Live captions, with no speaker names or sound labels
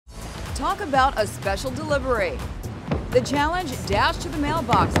Talk about a special delivery. The challenge: dash to the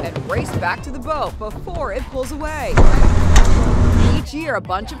mailbox and race back to the boat before it pulls away. Each year, a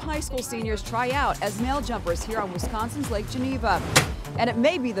bunch of high school seniors try out as mail jumpers here on Wisconsin's Lake Geneva. And it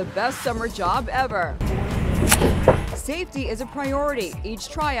may be the best summer job ever. Safety is a priority. Each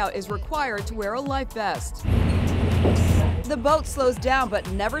tryout is required to wear a life vest. The boat slows down but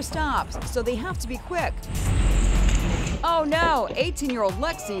never stops, so they have to be quick. Oh no, 18-year-old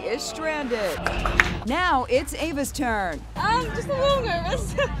Lexi is stranded. Now it's Ava's turn. I'm just a little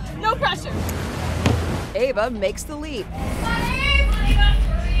nervous. No pressure. Ava makes the leap.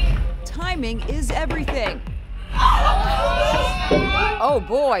 Timing is everything. Oh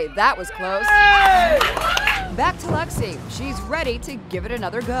boy, that was close. Back to Lexi. She's ready to give it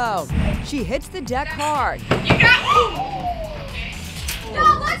another go. She hits the deck hard. No,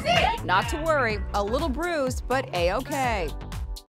 Lexi! Not to worry, a little bruised, but A-okay.